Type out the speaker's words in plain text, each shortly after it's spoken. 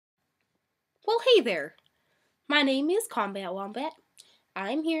Well, hey there. My name is Combat Wombat.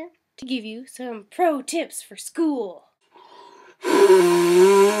 I'm here to give you some pro tips for school.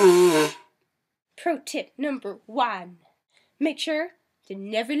 Pro tip number 1. Make sure to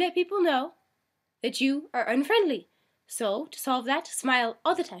never let people know that you are unfriendly. So, to solve that, smile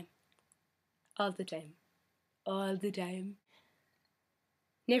all the time. All the time. All the time.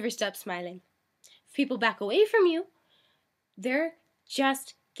 Never stop smiling. If people back away from you, they're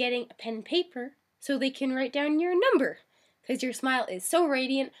just getting a pen and paper so they can write down your number. Because your smile is so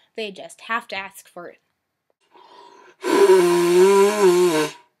radiant, they just have to ask for it.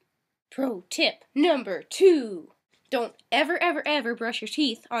 Pro tip number 2. Don't ever brush your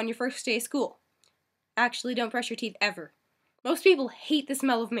teeth on your first day of school. Actually, don't brush your teeth ever. Most people hate the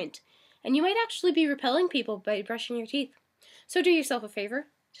smell of mint, and you might actually be repelling people by brushing your teeth. So do yourself a favor,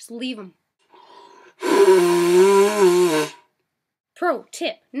 just leave them. Pro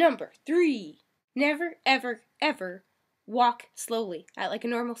tip number 3. Never, ever walk slowly at like a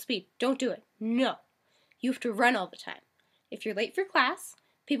normal speed. Don't do it. No. You have to run all the time. If you're late for class,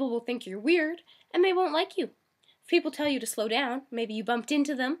 people will think you're weird and they won't like you. If people tell you to slow down, maybe you bumped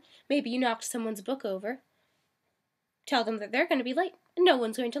into them, maybe you knocked someone's book over, tell them that they're going to be late and no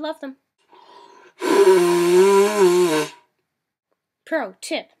one's going to love them. Pro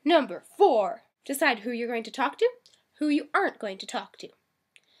tip number 4. Decide who you're going to talk to, who you aren't going to talk to.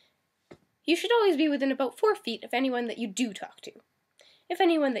 You should always be within about 4 feet of anyone that you do talk to. If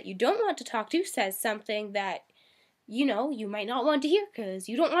anyone that you don't want to talk to says something that, you might not want to hear because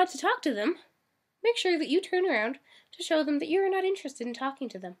you don't want to talk to them, make sure that you turn around to show them that you're not interested in talking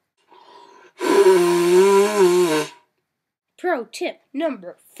to them. Pro tip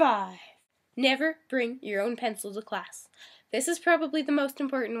number 5. Never bring your own pencil to class. This is probably the most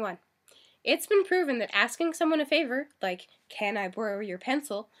important one. It's been proven that asking someone a favor, like, can I borrow your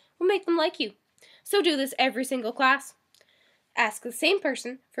pencil, will make them like you. So do this every single class. Ask the same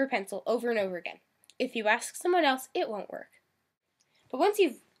person for a pencil over and over again. If you ask someone else, it won't work. But once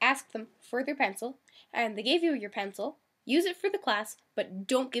you've asked them for their pencil, and they gave you your pencil, use it for the class, but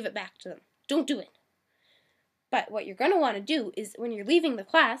don't give it back to them. Don't do it. But what you're going to want to do is, when you're leaving the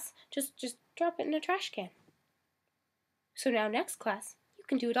class, just drop it in a trash can. So now next class, you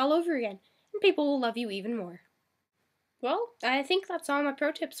can do it all over again, and people will love you even more. Well, I think that's all my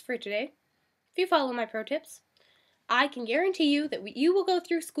pro tips for today. If you follow my pro tips, I can guarantee you that you will go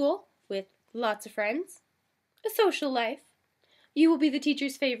through school with lots of friends, a social life, you will be the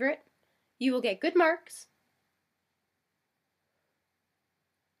teacher's favorite, you will get good marks.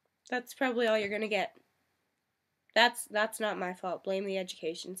 That's probably all you're going to get. That's not my fault. Blame the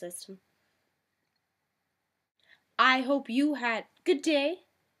education system. I hope you had a good day.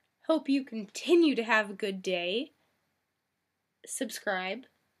 Hope you continue to have a good day. Subscribe.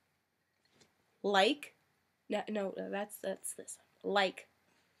 Like. No, that's this. Like.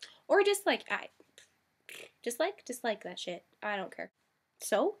 Or dislike. Dislike that shit. I don't care.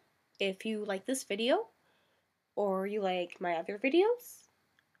 So, if you like this video, or you like my other videos,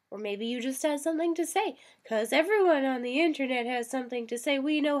 or maybe you just have something to say, because everyone on the internet has something to say.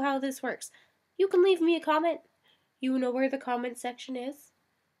 We know how this works. You can leave me a comment. You know where the comment section is.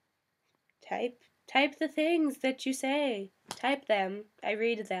 Type the things that you say. Type them. I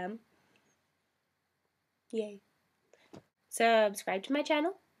read them. Yay. Subscribe to my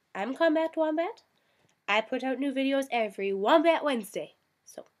channel. I'm Combat Wombat. I put out new videos every Wombat Wednesday.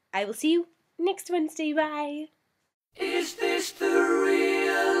 So, I will see you next Wednesday. Bye. Is this the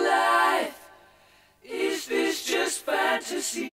real life? Is this just fantasy?